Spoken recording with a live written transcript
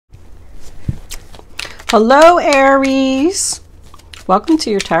Hello, Aries. Welcome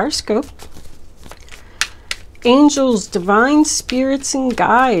to your Horoscope. Angels, divine spirits, and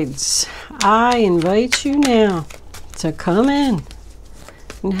guides, I invite you now to come in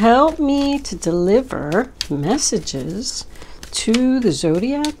and help me to deliver messages to the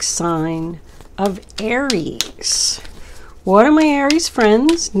zodiac sign of Aries. What do my Aries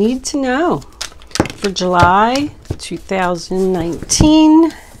friends need to know for July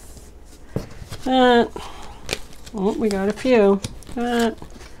 2019? We got a few. That.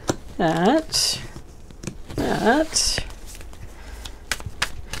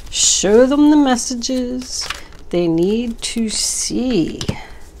 Show them the messages they need to see.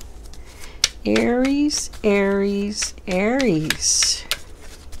 Aries, Aries, Aries.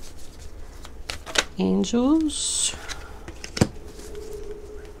 Angels.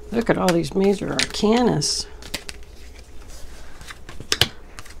 Look at all these major arcanas.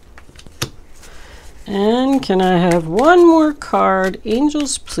 And can I have one more card,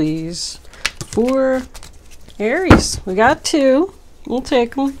 Angels, please, for Aries? We got two. We'll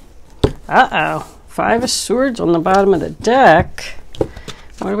take them. Uh-oh. 5 of Swords on the bottom of the deck.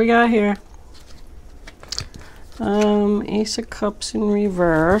 What do we got here? Ace of Cups in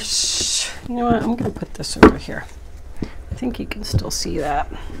reverse. You know what? I'm going to put this over here. I think you can still see that.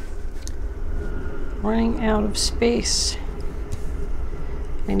 Running out of space.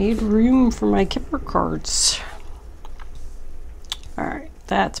 I need room for my Kipper cards. Alright,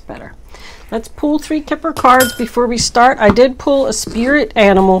 that's better. Let's pull 3 Kipper cards before we start. I did pull a spirit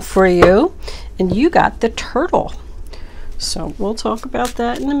animal for you, and you got the turtle. So we'll talk about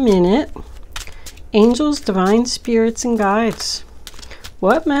that in a minute. Angels, divine spirits, and guides.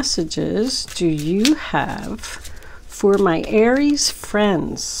 What messages do you have for my Aries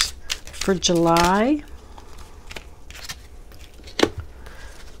friends for July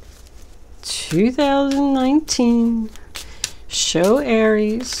 2019? Show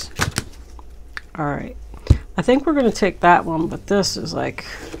Aries. All right, I think we're going to take that one, but this is like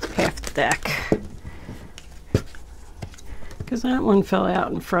half the deck because that one fell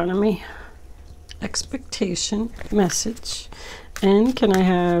out in front of me. Expectation message. And can I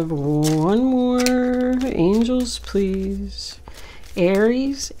have one more? Angels, please.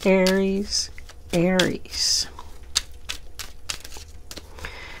 Aries, Aries, Aries.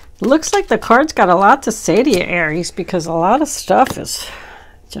 Looks like the card's got a lot to say to you, Aries, because a lot of stuff is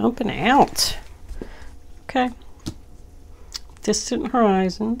jumping out. Okay. Distant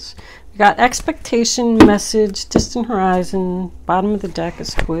horizons. We got expectation, message, distant horizon. Bottom of the deck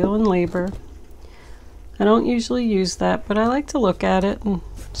is toil and labor. I don't usually use that, but I like to look at it and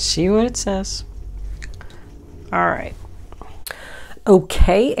see what it says. All right.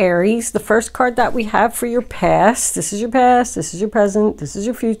 Okay, Aries, the first card that we have for your past. This is your past, this is your present, this is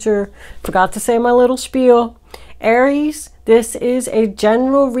your future. Forgot to say my little spiel. Aries, this is a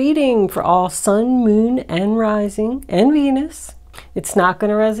general reading for all sun, moon, and rising, and Venus. It's not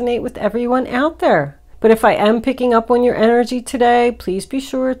going to resonate with everyone out there. But if I am picking up on your energy today, please be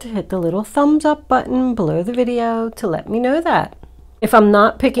sure to hit the little thumbs up button below the video to let me know that. If I'm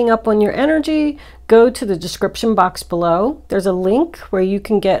not picking up on your energy, go to the description box below. There's a link where you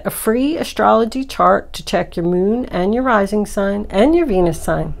can get a free astrology chart to check your moon and your rising sign and your Venus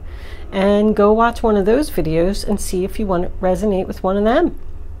sign. And go watch one of those videos and see if you want to resonate with one of them.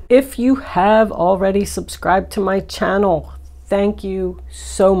 If you have already subscribed to my channel, thank you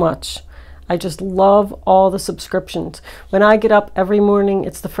so much. I just love all the subscriptions. When I get up every morning,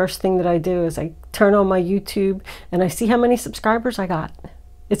 it's the first thing that I do is I turn on my YouTube and I see how many subscribers I got.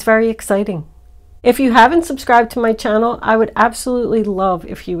 It's very exciting. If you haven't subscribed to my channel, I would absolutely love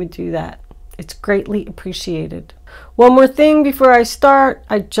if you would do that. It's greatly appreciated. One more thing before I start,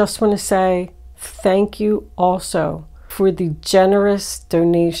 I just want to say thank you also for the generous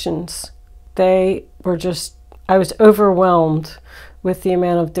donations. They were just, I was overwhelmed with the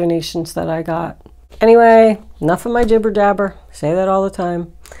amount of donations that I got. Anyway, enough of my jibber jabber. Say that all the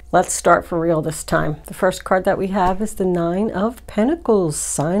time. Let's start for real this time. The first card that we have is the 9 of Pentacles,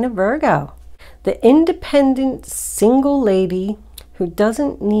 sign of Virgo. The independent single lady who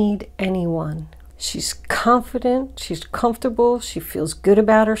doesn't need anyone. She's confident, she's comfortable, she feels good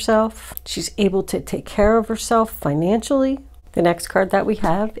about herself. She's able to take care of herself financially. The next card that we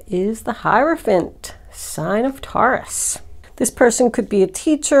have is the Hierophant, sign of Taurus. This person could be a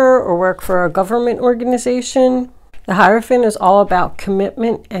teacher or work for a government organization. The Hierophant is all about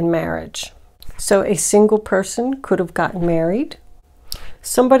commitment and marriage. So a single person could have gotten married.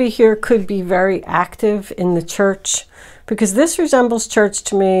 Somebody here could be very active in the church because this resembles church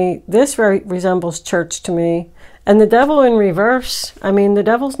to me. This resembles church to me. And the devil in reverse, I mean, the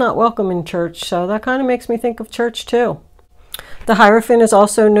devil's not welcome in church, so that kind of makes me think of church too. The Hierophant is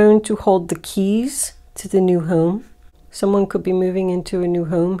also known to hold the keys to the new home. Someone could be moving into a new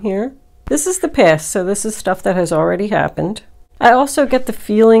home here. This is the past, so this is stuff that has already happened. I also get the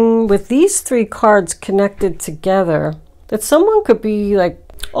feeling with these three cards connected together that someone could be like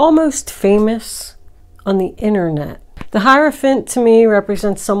almost famous on the internet. The Hierophant to me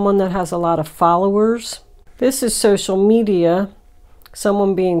represents someone that has a lot of followers. This is social media,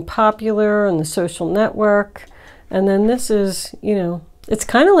 someone being popular on the social network. And then this is, you know, it's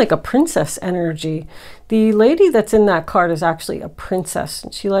kind of like a princess energy. The lady that's in that card is actually a princess,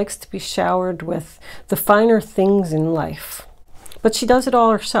 and she likes to be showered with the finer things in life. But she does it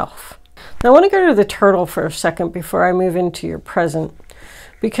all herself. Now I want to go to the turtle for a second before I move into your present.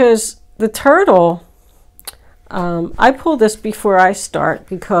 Because the turtle, I pull this before I start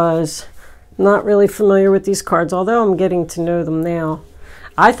because I'm not really familiar with these cards, although I'm getting to know them now.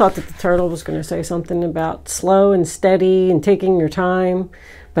 I thought that the turtle was going to say something about slow and steady and taking your time,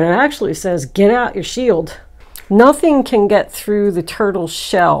 but it actually says get out your shield. Nothing can get through the turtle's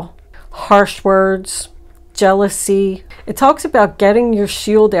shell. Harsh words, jealousy. It talks about getting your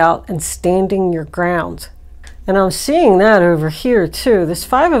shield out and standing your ground. And I'm seeing that over here too. This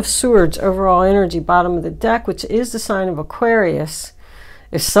Five of Swords, overall energy, bottom of the deck, which is the sign of Aquarius,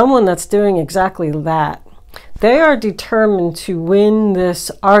 is someone that's doing exactly that. They are determined to win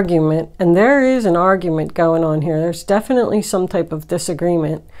this argument, and there is an argument going on here. There's definitely some type of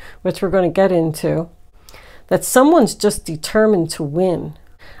disagreement, which we're going to get into, that someone's just determined to win.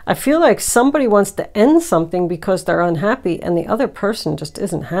 I feel like somebody wants to end something because they're unhappy, and the other person just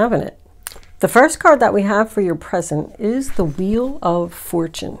isn't having it. The first card that we have for your present is the Wheel of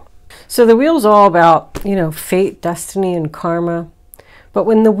Fortune. So the wheel's all about, you know, fate, destiny, and karma. But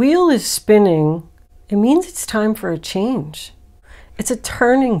when the wheel is spinning, it means it's time for a change. It's a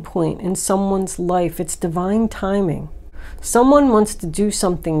turning point in someone's life. It's divine timing. Someone wants to do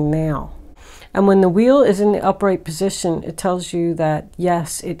something now. And when the wheel is in the upright position, it tells you that,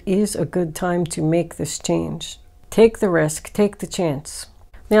 yes, it is a good time to make this change. Take the risk, take the chance.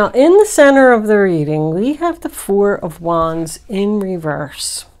 Now, in the center of the reading, we have the Four of Wands in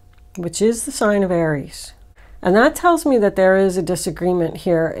reverse, which is the sign of Aries. And that tells me that there is a disagreement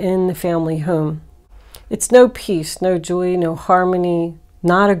here in the family home. It's no peace, no joy, no harmony,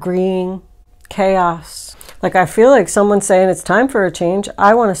 not agreeing, chaos. Like I feel like someone's saying it's time for a change.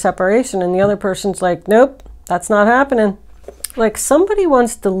 I want a separation. And the other person's like, nope, that's not happening. Like somebody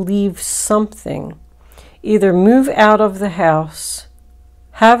wants to leave something. Either move out of the house,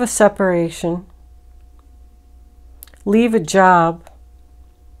 have a separation, leave a job.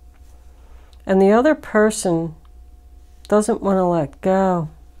 And the other person doesn't want to let go.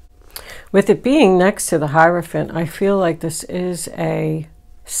 With it being next to the Hierophant, I feel like this is a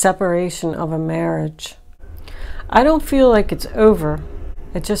separation of a marriage. I don't feel like it's over.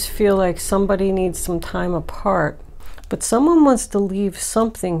 I just feel like somebody needs some time apart. But someone wants to leave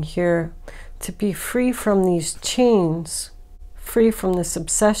something here to be free from these chains, free from this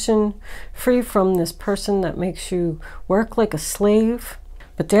obsession, free from this person that makes you work like a slave.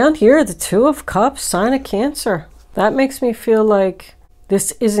 But down here, the Two of Cups, sign of Cancer. That makes me feel like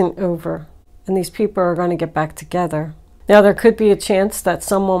this isn't over, and these people are going to get back together. Now, there could be a chance that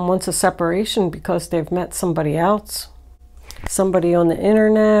someone wants a separation because they've met somebody else, somebody on the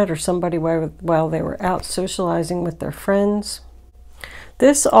internet, or somebody while they were out socializing with their friends.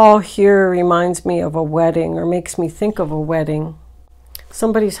 This all here reminds me of a wedding, or makes me think of a wedding.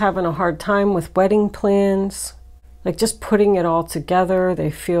 Somebody's having a hard time with wedding plans, like just putting it all together.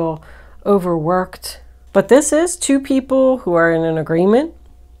 They feel overworked. But this is two people who are in an agreement,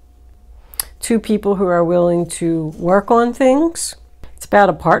 two people who are willing to work on things. It's about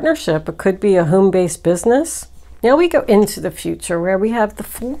a partnership. It could be a home-based business. Now we go into the future where we have the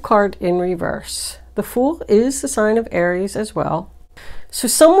Fool card in reverse. The Fool is the sign of Aries as well. So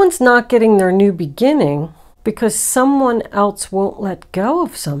someone's not getting their new beginning because someone else won't let go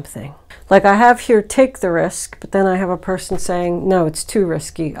of something. Like I have here, take the risk, but then I have a person saying, no, it's too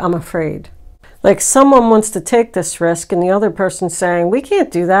risky, I'm afraid. Like someone wants to take this risk and the other person's saying, we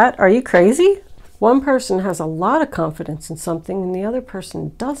can't do that. Are you crazy? One person has a lot of confidence in something and the other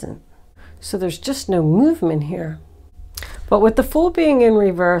person doesn't. So there's just no movement here. But with the Fool being in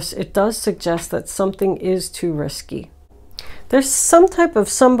reverse, it does suggest that something is too risky. There's some type of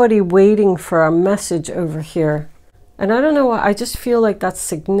somebody waiting for a message over here. And I don't know why, I just feel like that's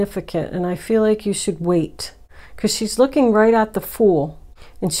significant and I feel like you should wait. Because she's looking right at the Fool.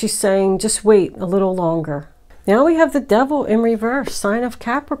 And she's saying, just wait a little longer. Now we have the Devil in reverse, sign of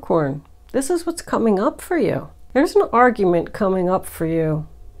Capricorn. This is what's coming up for you. There's an argument coming up for you,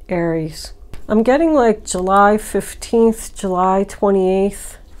 Aries. I'm getting like July 15th, July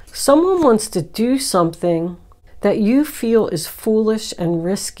 28th. Someone wants to do something that you feel is foolish and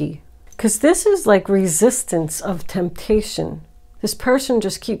risky. Because this is like resistance of temptation. This person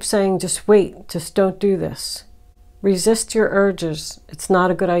just keeps saying, just wait, just don't do this. Resist your urges. It's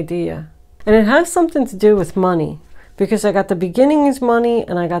not a good idea. And it has something to do with money. Because I got the beginning is money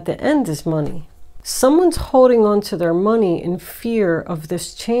and I got the end is money. Someone's holding on to their money in fear of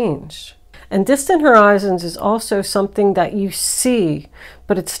this change. And distant horizons is also something that you see,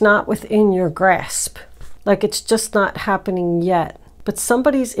 but it's not within your grasp. Like it's just not happening yet. But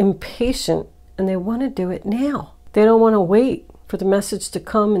somebody's impatient and they want to do it now. They don't want to wait for the message to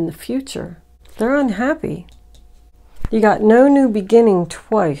come in the future. They're unhappy. You got no new beginning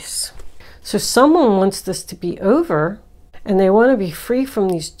twice. So someone wants this to be over and they want to be free from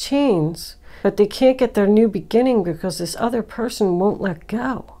these chains, but they can't get their new beginning because this other person won't let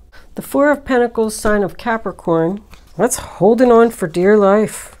go. The Four of Pentacles, sign of Capricorn, that's holding on for dear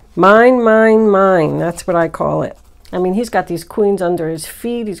life. Mine, mine, mine. That's what I call it. I mean, he's got these queens under his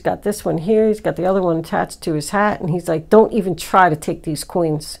feet. He's got this one here. He's got the other one attached to his hat. And he's like, don't even try to take these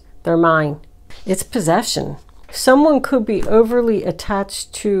queens. They're mine. It's possession. Someone could be overly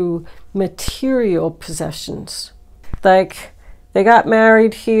attached to material possessions. Like, they got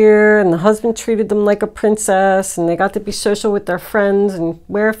married here and the husband treated them like a princess and they got to be social with their friends and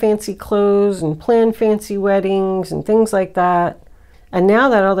wear fancy clothes and plan fancy weddings and things like that. And now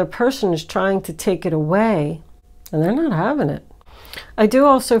that other person is trying to take it away and they're not having it. I do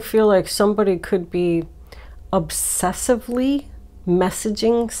also feel like somebody could be obsessively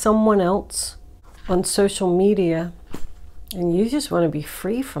messaging someone else on social media and you just want to be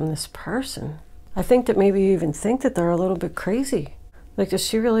free from this person. I think that maybe you even think that they're a little bit crazy. Like, does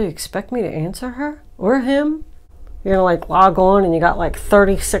she really expect me to answer her or him? You're gonna like log on and you got like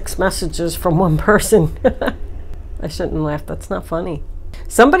 36 messages from one person. I shouldn't laugh, that's not funny.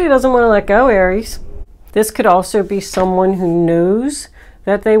 Somebody doesn't want to let go, Aries. This could also be someone who knows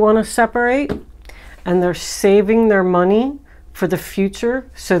that they want to separate and they're saving their money for the future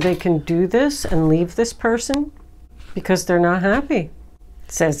so they can do this and leave this person because they're not happy.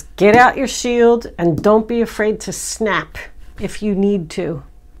 It says, get out your shield and don't be afraid to snap if you need to.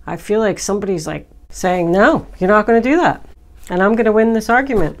 I feel like somebody's like saying, no, you're not going to do that. And I'm going to win this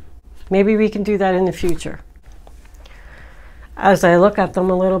argument. Maybe we can do that in the future. As I look at them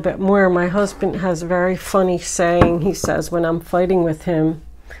a little bit more, my husband has a very funny saying. He says when I'm fighting with him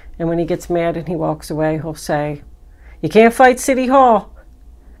and when he gets mad and he walks away, he'll say, you can't fight City Hall.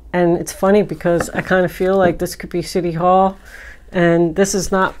 And it's funny because I kind of feel like this could be City Hall and this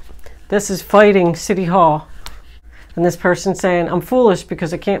is not, this is fighting City Hall. And this person saying, I'm foolish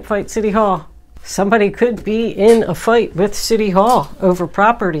because I can't fight City Hall. Somebody could be in a fight with City Hall over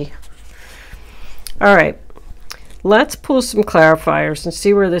property. All right, let's pull some clarifiers and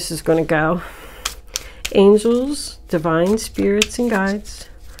see where this is going to go. Angels, divine spirits and guides,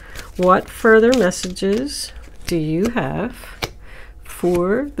 what further messages do you have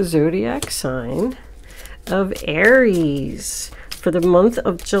for the zodiac sign of Aries for the month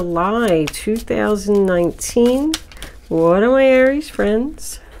of July 2019? What do my Aries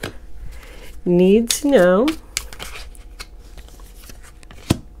friends need to know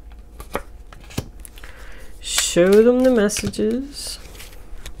show them the messages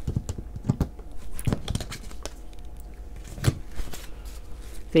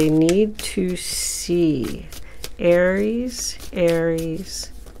they need to see? Aries, Aries,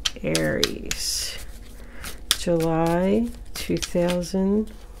 Aries. July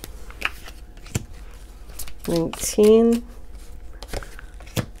 2019.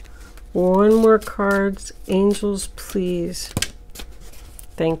 One more cards. Angels, please.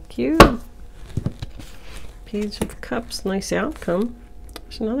 Thank you. Page of Cups. Nice outcome.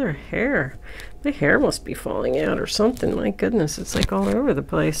 There's another hair. My hair must be falling out or something. My goodness, it's like all over the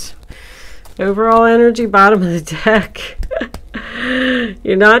place. Overall energy, bottom of the deck.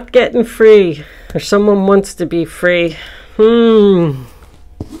 You're not getting free. Or someone wants to be free. This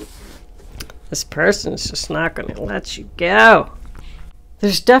person's just not going to let you go.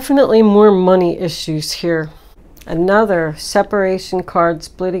 There's definitely more money issues here. Another separation card,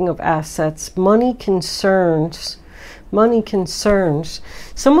 splitting of assets, money concerns. Money concerns.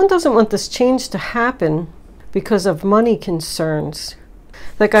 Someone doesn't want this change to happen because of money concerns.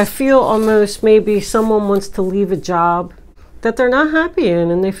 Like I feel almost maybe someone wants to leave a job that they're not happy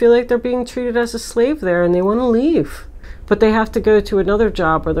in and they feel like they're being treated as a slave there and they want to leave. But they have to go to another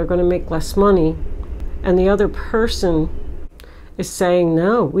job where they're going to make less money. And the other person is saying,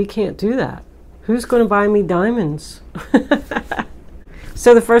 no, we can't do that. Who's going to buy me diamonds?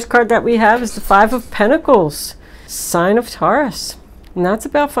 So the first card that we have is the Five of Pentacles, sign of Taurus. And that's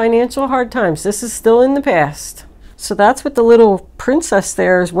about financial hard times. This is still in the past. So that's what the little princess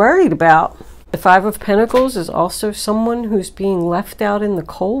there is worried about. The Five of Pentacles is also someone who's being left out in the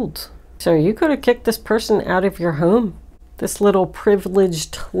cold. So you could have kicked this person out of your home. This little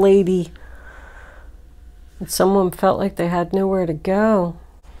privileged lady. And someone felt like they had nowhere to go.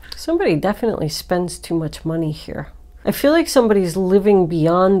 Somebody definitely spends too much money here. I feel like somebody's living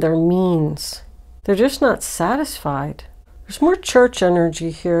beyond their means. They're just not satisfied. There's more church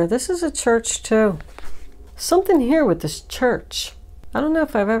energy here. This is a church too. Something here with this church. I don't know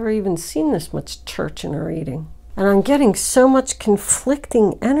if I've ever even seen this much church in a reading. And I'm getting so much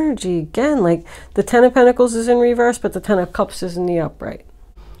conflicting energy again. Like the Ten of Pentacles is in reverse, but the Ten of Cups is in the upright.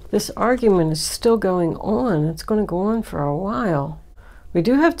 This argument is still going on. It's going to go on for a while. We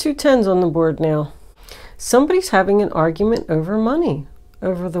do have two tens on the board now. Somebody's having an argument over money,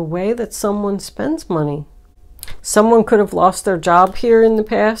 over the way that someone spends money. Someone could have lost their job here in the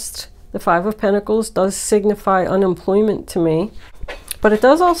past. The Five of Pentacles does signify unemployment to me, but it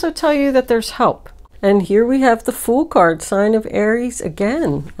does also tell you that there's help. And here we have the Fool card, sign of Aries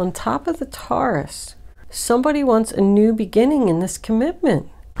again, on top of the Taurus. Somebody wants a new beginning in this commitment.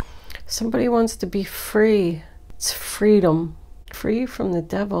 Somebody wants to be free. It's freedom. Free from the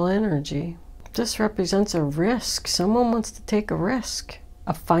devil energy. This represents a risk. Someone wants to take a risk.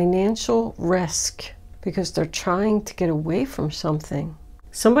 A financial risk. Because they're trying to get away from something.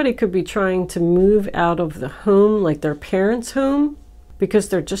 Somebody could be trying to move out of the home, like their parents' home, because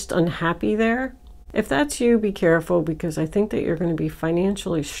they're just unhappy there. If that's you, be careful, because I think that you're going to be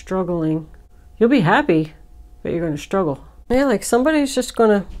financially struggling. You'll be happy, but you're going to struggle. Yeah, like somebody's just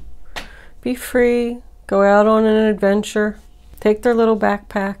going to be free, go out on an adventure, take their little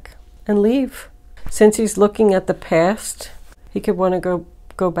backpack, and leave. Since he's looking at the past, he could want to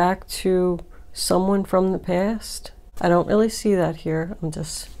go back to someone from the past. I don't really see that here. I'm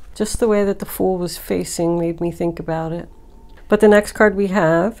just the way that the Fool was facing made me think about it. But the next card we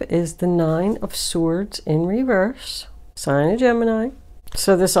have is the Nine of Swords in reverse, sign of Gemini.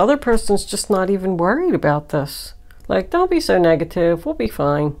 So this other person's just not even worried about this. Like, don't be so negative, we'll be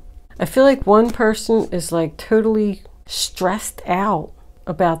fine. I feel like one person is like totally stressed out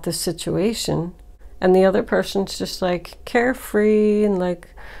about this situation, and the other person's just like carefree and like,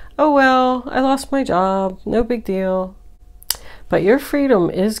 oh well, I lost my job, no big deal. But your freedom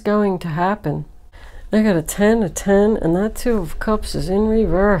is going to happen. I got a 10, and that Two of Cups is in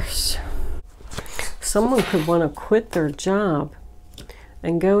reverse. Someone could want to quit their job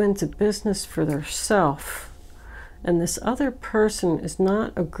and go into business for themselves. And this other person is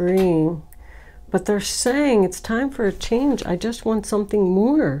not agreeing, but they're saying it's time for a change. I just want something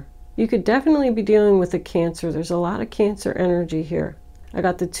more. You could definitely be dealing with a Cancer. There's a lot of Cancer energy here. I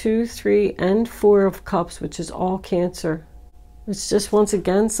got the 2, 3, and 4 of Cups, which is all Cancer. It's just, once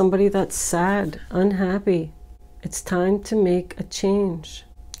again, somebody that's sad, unhappy. It's time to make a change.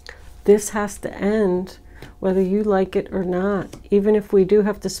 This has to end, whether you like it or not. Even if we do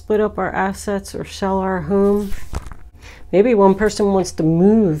have to split up our assets or sell our home. Maybe one person wants to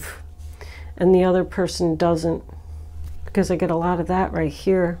move and the other person doesn't. Because I get a lot of that right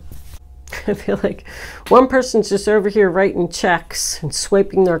here. I feel like one person's just over here writing checks and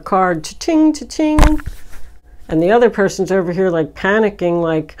swiping their card, cha-ching, cha-ching. And the other person's over here like panicking,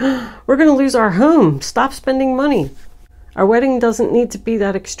 like, we're going to lose our home. Stop spending money. Our wedding doesn't need to be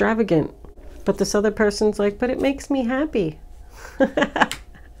that extravagant. But this other person's like, but it makes me happy.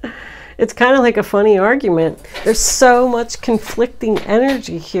 It's kind of like a funny argument. There's so much conflicting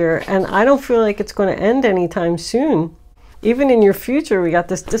energy here, and I don't feel like it's going to end anytime soon. Even in your future, we got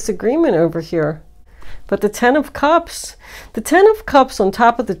this disagreement over here. But the Ten of Cups on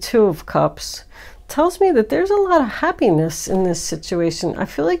top of the Two of Cups tells me that there's a lot of happiness in this situation. I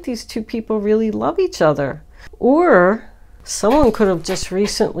feel like these two people really love each other. Or someone could have just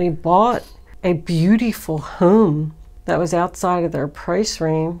recently bought a beautiful home that was outside of their price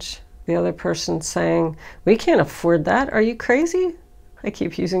range. The other person saying, we can't afford that. Are you crazy? I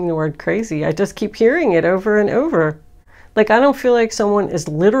keep using the word crazy. I just keep hearing it over and over. Like, I don't feel like someone is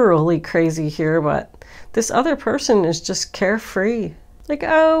literally crazy here, but this other person is just carefree. Like,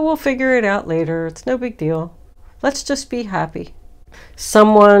 oh, we'll figure it out later. It's no big deal. Let's just be happy.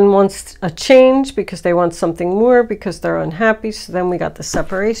 Someone wants a change because they want something more because they're unhappy. So then we got the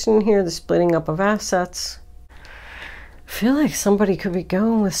separation here, the splitting up of assets. I feel like somebody could be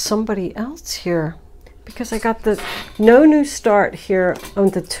going with somebody else here because I got the no new start here on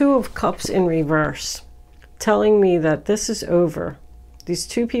the Two of Cups in reverse, telling me that this is over. These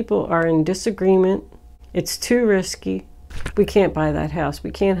two people are in disagreement. It's too risky. We can't buy that house.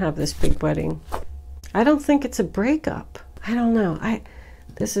 We can't have this big wedding. I don't think it's a breakup. I don't know.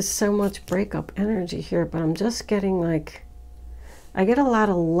 This is so much breakup energy here, but I'm just getting like, I get a lot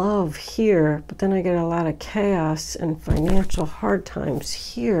of love here, but then I get a lot of chaos and financial hard times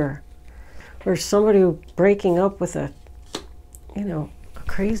here. Or somebody breaking up with a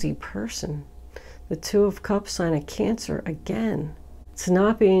crazy person. The Two of Cups, sign of Cancer again. It's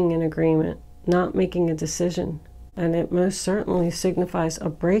not being in agreement, not making a decision. And it most certainly signifies a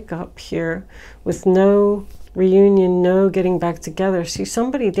breakup here with no reunion, no getting back together. See,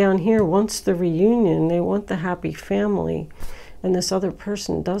 somebody down here wants the reunion. They want the happy family. And this other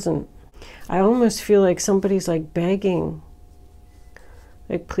person doesn't. I almost feel like somebody's like begging.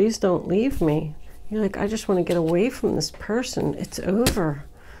 Like, please don't leave me. You're like, I just want to get away from this person. It's over.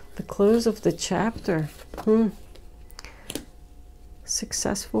 The close of the chapter.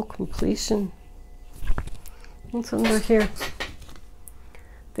 Successful completion. What's under here?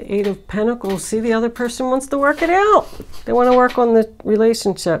 The Eight of Pentacles. See, the other person wants to work it out. They want to work on the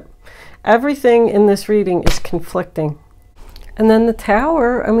relationship. Everything in this reading is conflicting. And then the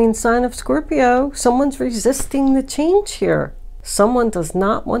Tower, I mean, sign of Scorpio. Someone's resisting the change here. Someone does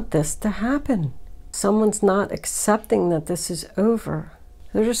not want this to happen. Someone's not accepting that this is over.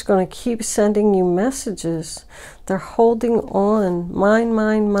 They're just going to keep sending you messages. They're holding on. Mine,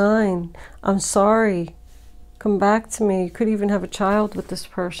 mine, mine. I'm sorry. Come back to me. You could even have a child with this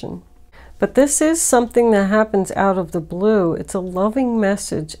person. But this is something that happens out of the blue. It's a loving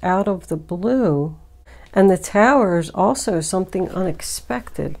message out of the blue. And the Tower is also something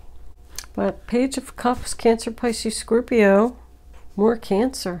unexpected. But Page of Cups, Cancer, Pisces, Scorpio. More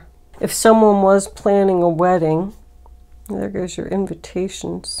Cancer. If someone was planning a wedding, there goes your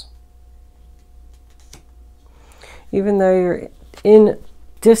invitations. Even though you're in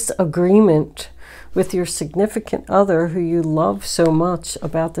disagreement with your significant other who you love so much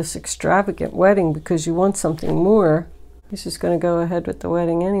about this extravagant wedding because you want something more, he's just going to go ahead with the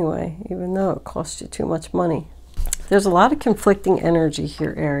wedding anyway, even though it costs you too much money. There's a lot of conflicting energy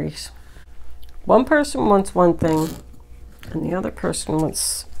here, Aries. One person wants one thing, and the other person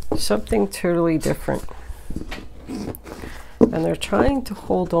wants something totally different. And they're trying to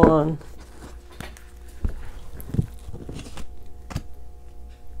hold on.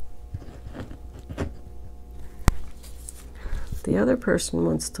 The other person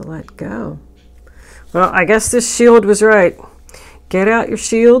wants to let go. Well, I guess this shield was right. Get out your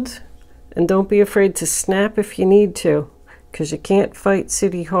shield and don't be afraid to snap if you need to, because you can't fight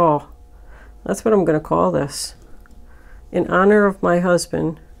City Hall. That's what I'm going to call this. In honor of my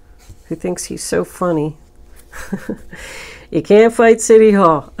husband, who thinks he's so funny. You can't fight City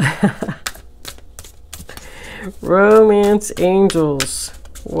Hall. Romance angels,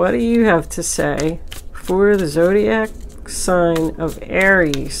 what do you have to say for the zodiac sign of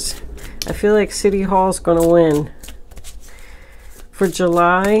Aries? I feel like City Hall's going to win. For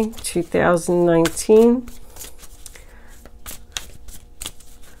July 2019,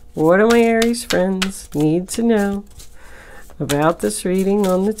 what do my Aries friends need to know about this reading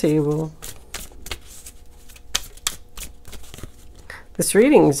on the table? This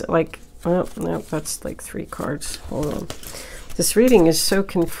reading is like, oh, no, that's like 3 cards. Hold on. This reading is so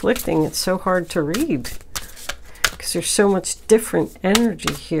conflicting. It's so hard to read because there's so much different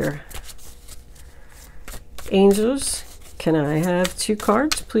energy here. Angels, can I have 2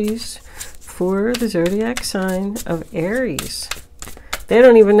 cards, please, for the zodiac sign of Aries? They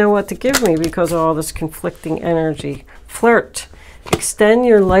don't even know what to give me because of all this conflicting energy. Flirt. Extend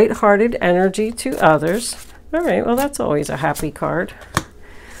your light-hearted energy to others. All right, well, that's always a happy card.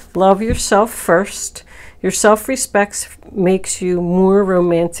 Love yourself first. Your self-respect makes you more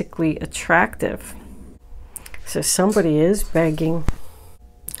romantically attractive. So somebody is begging.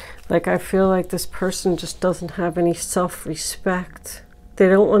 Like, I feel like this person just doesn't have any self-respect. They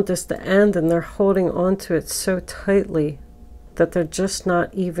don't want this to end, and they're holding on to it so tightly that they're just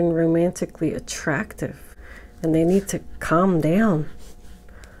not even romantically attractive. And they need to calm down.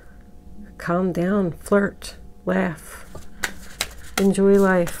 Calm down, flirt, laugh, enjoy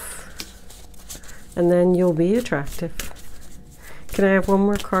life, and then you'll be attractive. Can I have one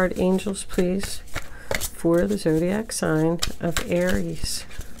more card, angels, please, for the zodiac sign of Aries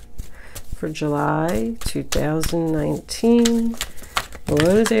for July 2019? What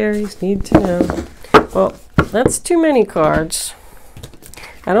does Aries need to know? Well, that's too many cards.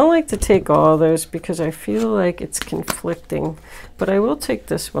 I don't like to take all those because I feel like it's conflicting, but I will take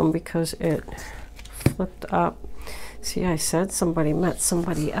this one because it flipped up. See, I said somebody met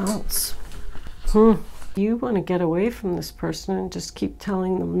somebody else. You want to get away from this person and just keep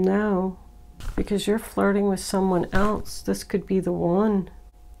telling them no, because you're flirting with someone else. This could be the one.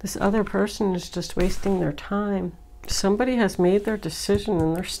 This other person is just wasting their time. Somebody has made their decision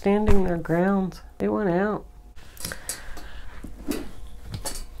and they're standing their ground. They want out.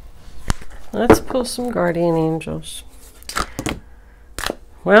 Let's pull some guardian angels.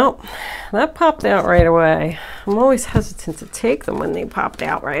 Well, that popped out right away. I'm always hesitant to take them when they popped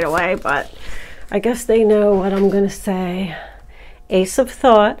out right away, but I guess they know what I'm going to say. Ace of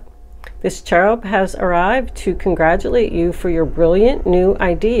Thought. This cherub has arrived to congratulate you for your brilliant new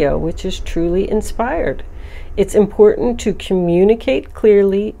idea, which is truly inspired. It's important to communicate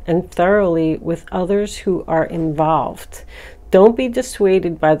clearly and thoroughly with others who are involved. Don't be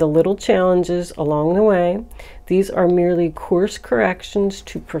dissuaded by the little challenges along the way. These are merely course corrections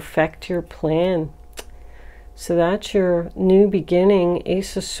to perfect your plan. So that's your new beginning,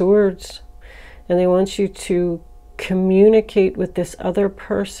 Ace of Swords. And they want you to communicate with this other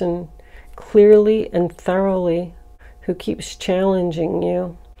person clearly and thoroughly who keeps challenging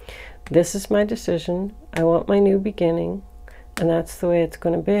you. This is my decision. I want my new beginning. And that's the way it's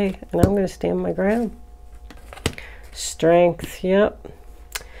going to be. And I'm going to stand my ground. Strength, yep.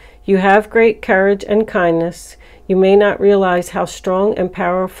 You have great courage and kindness. You may not realize how strong and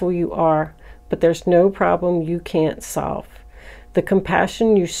powerful you are, but there's no problem you can't solve. The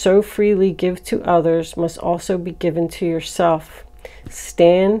compassion you so freely give to others must also be given to yourself.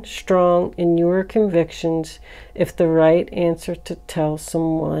 Stand strong in your convictions if the right answer to tell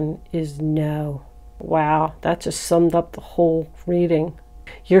someone is no. Wow, that just summed up the whole reading.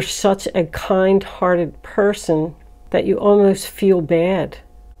 You're such a kind-hearted person that you almost feel bad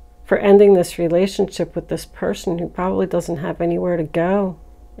for ending this relationship with this person who probably doesn't have anywhere to go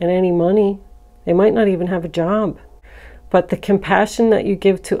and any money. They might not even have a job. But the compassion that you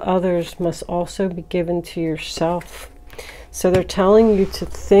give to others must also be given to yourself. So they're telling you to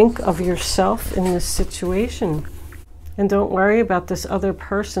think of yourself in this situation. And don't worry about this other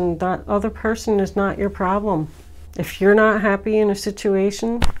person. That other person is not your problem. If you're not happy in a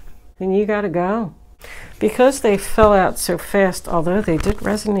situation, then you got to go. Because they fell out so fast, although they did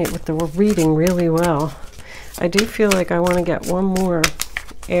resonate with the reading really well, I do feel like I want to get one more,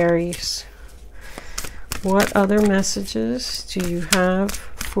 Aries. What other messages do you have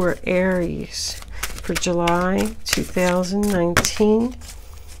for Aries for July 2019?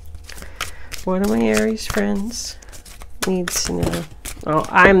 What do my Aries friends need to know? Oh,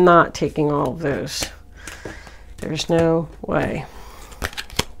 I'm not taking all of those. There's no way.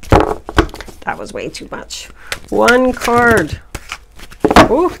 That was way too much. One card.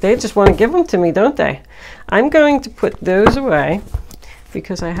 Ooh, they just want to give them to me, don't they? I'm going to put those away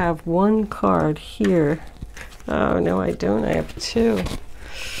because I have one card here. Oh, no, I don't. I have two.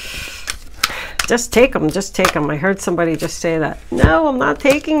 Just take them. Just take them. I heard somebody just say that. No, I'm not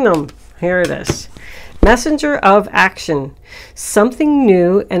taking them. Here it is. Messenger of action. Something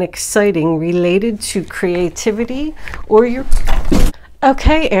new and exciting related to creativity or your...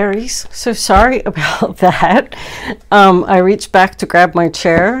 Okay, Aries, so sorry about that. I reached back to grab my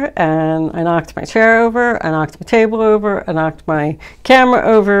chair and I knocked my chair over, I knocked my table over, I knocked my camera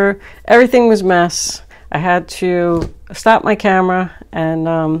over. Everything was a mess. I had to stop my camera and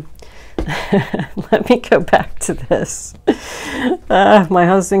let me go back to this. My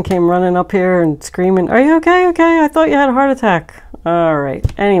husband came running up here and screaming, "Are you okay? Okay, I thought you had a heart attack." All right,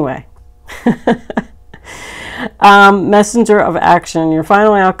 anyway. Messenger of action, your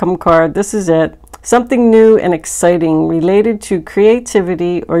final outcome card. This is it. Something new and exciting related to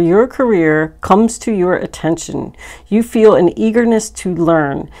creativity or your career comes to your attention. You feel an eagerness to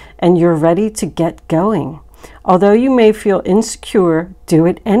learn and you're ready to get going. Although you may feel insecure, do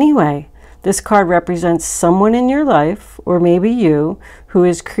it anyway. This card represents someone in your life, or maybe you, who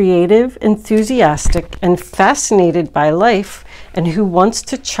is creative, enthusiastic, and fascinated by life and who wants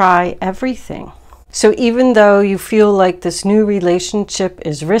to try everything. So even though you feel like this new relationship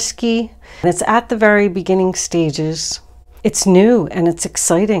is risky, and it's at the very beginning stages, it's new and it's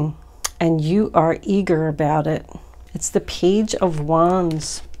exciting, and you are eager about it. It's the Page of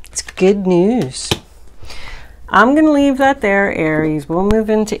Wands. It's good news. I'm going to leave that there, Aries. We'll move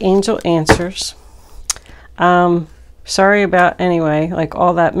into angel answers. Sorry about, anyway, like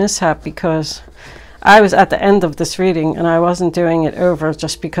all that mishap, because I was at the end of this reading and I wasn't doing it over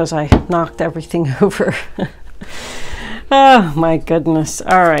just because I knocked everything over. Oh my goodness.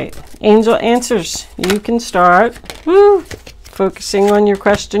 All right. Angel answers. You can start. Woo! Focusing on your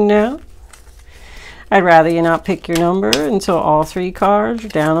question now. I'd rather you not pick your number until all three cards are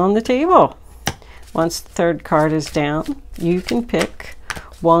down on the table. Once the third card is down, you can pick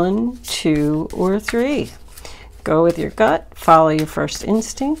 1, 2, or 3. Go with your gut, follow your first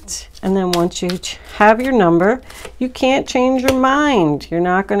instinct, and then once you have your number, you can't change your mind. You're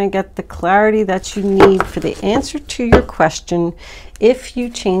not going to get the clarity that you need for the answer to your question if you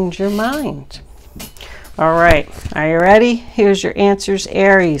change your mind. All right, are you ready? Here's your answers,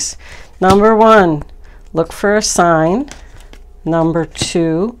 Aries. Number 1, look for a sign. Number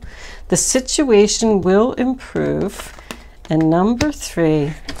 2, the situation will improve. And number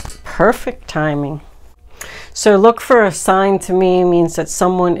 3, perfect timing. So look for a sign to me means that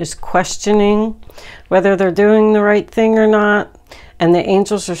someone is questioning whether they're doing the right thing or not. And the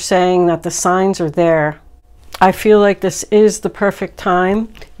angels are saying that the signs are there. I feel like this is the perfect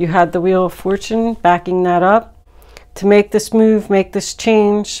time. You had the Wheel of Fortune backing that up. To make this move, make this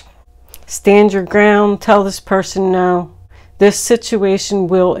change, stand your ground, tell this person no. This situation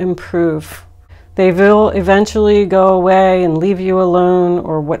will improve. They will eventually go away and leave you alone,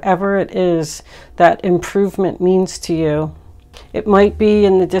 or whatever it is that improvement means to you. It might be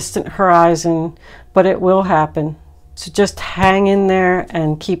in the distant horizon, but it will happen. So just hang in there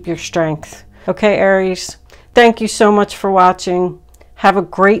and keep your strength. Okay, Aries, thank you so much for watching. Have a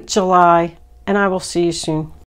great July, and I will see you soon.